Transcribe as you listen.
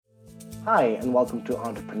Hi, and welcome to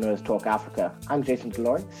Entrepreneurs Talk Africa. I'm Jason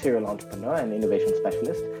Delory, serial entrepreneur and innovation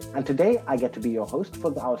specialist, and today I get to be your host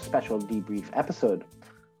for our special debrief episode.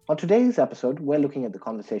 On today's episode, we're looking at the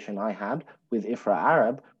conversation I had with Ifra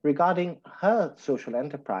Arab regarding her social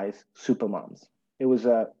enterprise, Supermoms. It was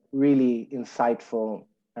a really insightful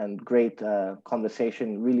and great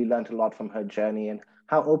conversation. Really learned a lot from her journey and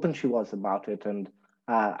how open she was about it, and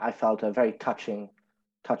I felt a very touching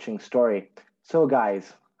story. So,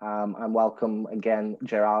 guys, and welcome again,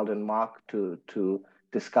 Gerald and Mark, to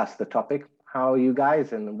discuss the topic. How are you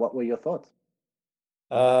guys, and what were your thoughts?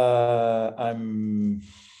 I'm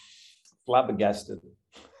flabbergasted,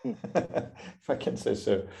 Hmm. if I can say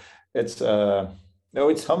so. It's no,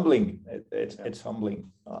 it's humbling. It's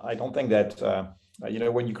humbling. I don't think that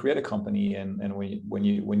when you create a company and when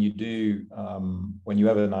you do when you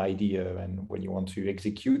have an idea and when you want to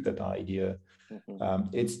execute that idea,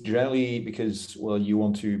 it's generally because you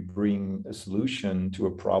want to bring a solution to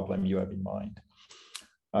a problem you have in mind.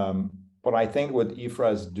 But I think what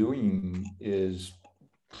Ifra is doing is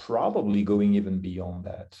probably going even beyond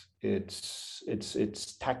that.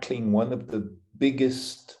 It's tackling one of the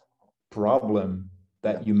biggest problem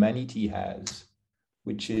that humanity has,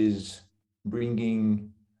 which is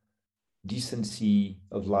bringing decency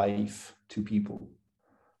of life to people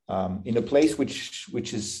in a place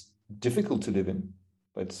which is difficult to live in.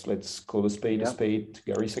 Let's call a spade a spade.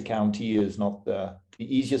 Garissa County is not the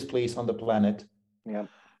easiest place on the planet. Yeah.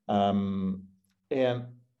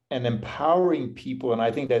 And empowering people. And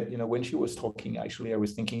I think that, when she was talking, actually, I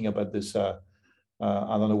was thinking about this, I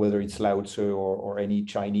don't know whether it's Lao Tzu or any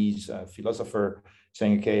Chinese philosopher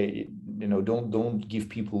saying, okay, don't give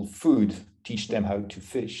people food, teach them how to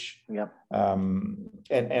fish. Yeah. And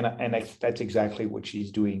that's exactly what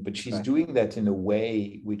she's doing, but she's doing that in a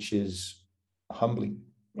way which is humbling.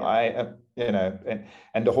 And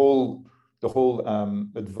the whole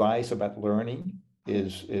advice about learning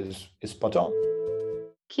is spot on.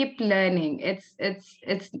 Keep learning. It's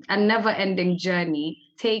a never-ending journey.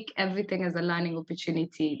 Take everything as a learning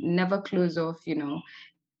opportunity. Never close off,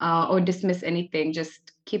 or dismiss anything.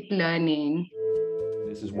 Just keep learning.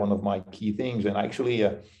 This is one of my key things. And actually,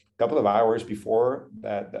 a couple of hours before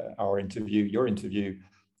your interview,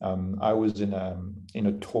 I was in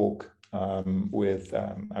a talk with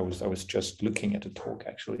I was just looking at a talk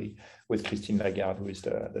actually with Christine Lagarde, who is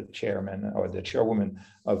the chairman or the chairwoman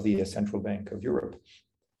of the Central Bank of Europe.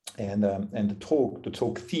 And the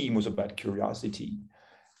talk theme was about curiosity,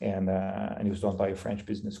 and it was done by a French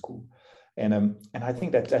business school, and I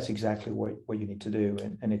think that's exactly what you need to do,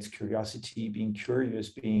 and it's curiosity, being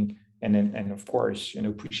curious, and of course,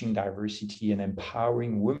 pushing diversity and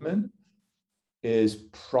empowering women is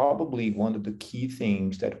probably one of the key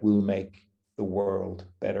things that will make the world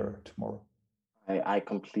better tomorrow. I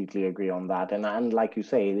completely agree on that. And like you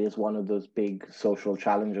say, it is one of those big social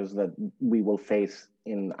challenges that we will face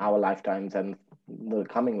in our lifetimes and the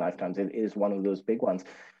coming lifetimes. It is one of those big ones.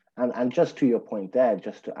 And just to your point there,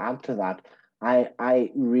 just to add to that,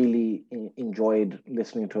 I really enjoyed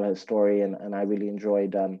listening to her story, and I really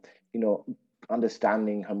enjoyed,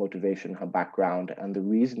 understanding her motivation, her background, and the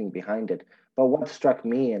reasoning behind it. But what struck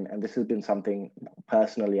me, and this has been something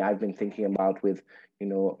personally I've been thinking about with,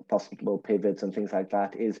 possible pivots and things like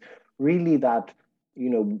that, is really that,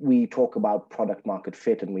 we talk about product market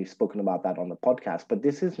fit, and we've spoken about that on the podcast, but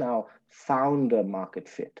this is now founder market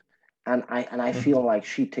fit. And I feel like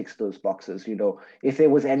she ticks those boxes. If there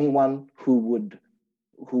was anyone who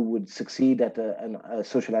would succeed at a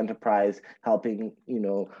social enterprise, helping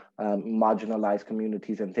marginalized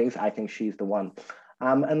communities and things, I think she's the one.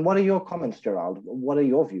 And what are your comments, Gerald? What are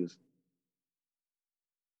your views?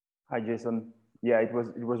 Hi, Jason. Yeah, it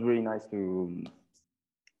was really nice to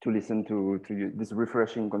listen to this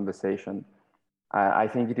refreshing conversation. I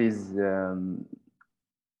think it is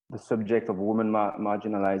the subject of women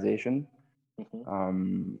marginalization.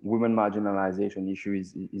 Women marginalization issue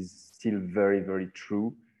is still very, very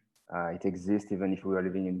true. It exists even if we are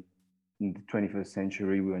living in the 21st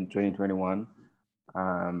century. We're in 2021.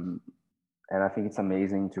 And I think it's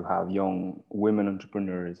amazing to have young women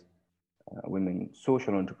entrepreneurs, women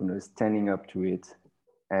social entrepreneurs standing up to it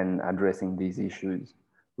and addressing these issues,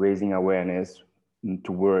 raising awareness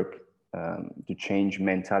to work, to change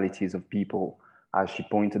mentalities of people. As she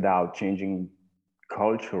pointed out, changing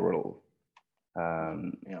cultural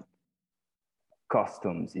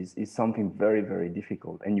customs is something very, very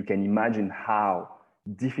difficult. And you can imagine how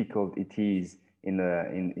difficult it is in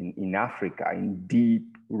Africa, in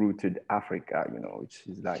deep-rooted Africa, which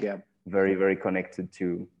is like very, very connected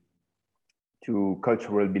to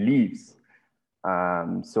cultural beliefs.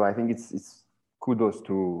 So I think it's kudos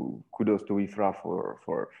to IFRA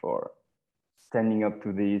for standing up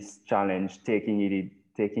to this challenge, taking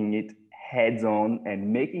it heads on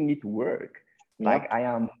and making it work. Like I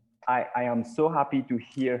am so happy to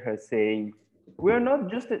hear her saying, we are not an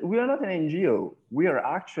NGO. We are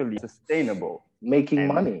actually sustainable, making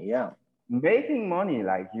money. Making money,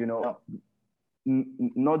 like, you know,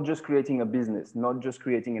 not just creating a business, not just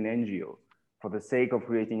creating an NGO for the sake of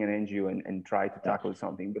creating an NGO and try to tackle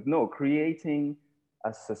something, but no, creating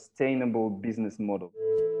a sustainable business model.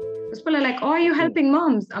 People are like, oh, are you helping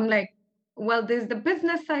moms? I'm like, well, there's the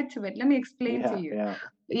business side to it. Let me explain to you.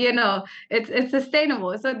 You know, it's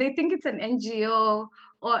sustainable. So they think it's an NGO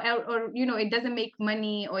or you know, it doesn't make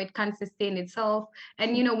money or it can't sustain itself.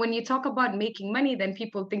 And you know, when you talk about making money, then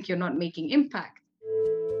people think you're not making impact.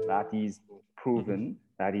 That is proven,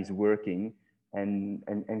 that is working and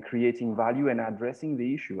creating value and addressing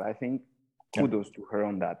the issue. I think kudos to her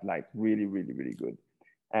on that, like really, really, really good.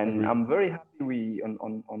 And I'm very happy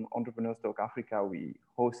on Entrepreneurs Talk Africa, we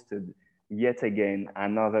hosted yet again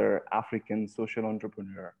another African social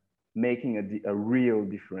entrepreneur making a real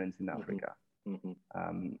difference in Africa.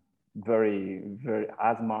 Very, very,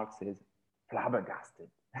 as Mark says, flabbergasted.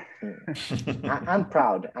 I'm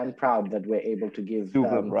proud that we're able to give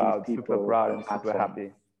super proud and super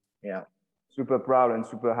happy. Super proud and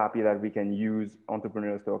super happy that we can use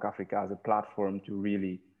Entrepreneurs Talk Africa as a platform to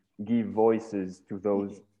really give voices to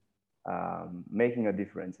those making a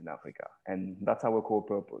difference in Africa, and that's our core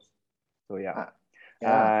purpose. So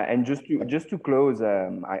and just to close,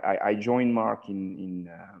 I joined Mark in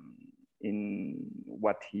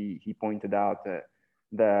what he pointed out,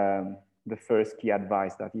 the first key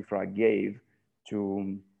advice that IFRA gave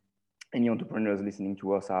to any entrepreneurs listening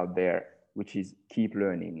to us out there, which is keep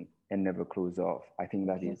learning and never close off. I think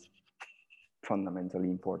that is fundamentally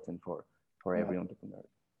important for every entrepreneur.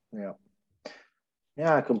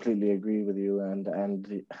 I completely agree with you, and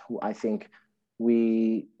I think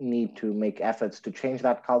we need to make efforts to change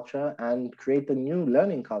that culture and create the new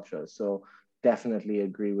learning culture. So definitely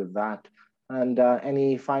agree with that. And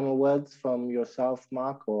any final words from yourself,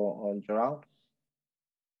 Mark, or Gerald?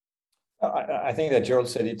 I think that Gerald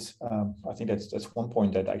said it. I think that's one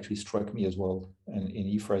point that actually struck me as well. And in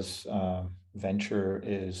IFRA's venture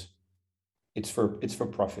is it's for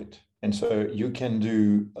profit, and so you can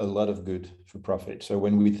do a lot of good for profit. So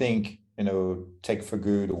when we think, you know, tech for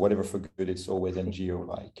good or whatever for good, it's always NGO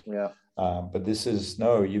like. But this is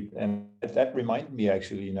and that reminded me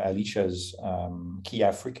actually, you know, Alicia's Key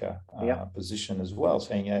Africa position as well,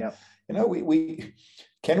 saying, you know, we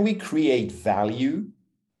can we create value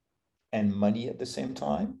and money at the same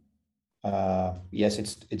time? Yes,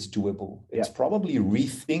 it's doable. It's probably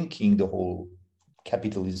rethinking the whole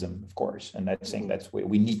capitalism, of course, and that's saying that's where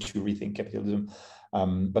we need to rethink capitalism.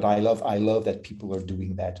 But I love that people are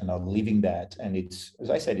doing that and are living that, and it's, as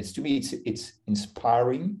I said, it's to me it's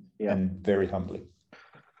inspiring and very humbling.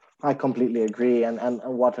 I completely agree, and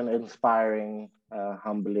what an inspiring,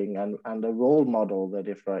 humbling, and a role model that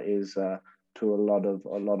IFRA is to a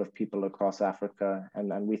lot of people across Africa,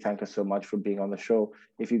 and we thank her so much for being on the show.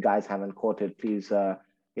 If you guys haven't caught it, please,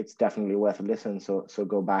 it's definitely worth a listen. So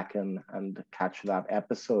go back and catch that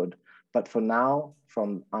episode. But for now,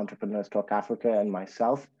 from Entrepreneurs Talk Africa and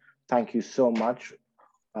myself, thank you so much.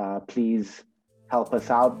 Please help us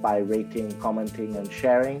out by rating, commenting, and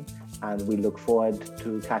sharing. And we look forward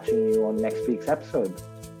to catching you on next week's episode.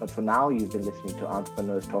 But for now, you've been listening to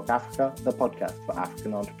Entrepreneurs Talk Africa, the podcast for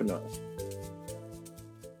African entrepreneurs.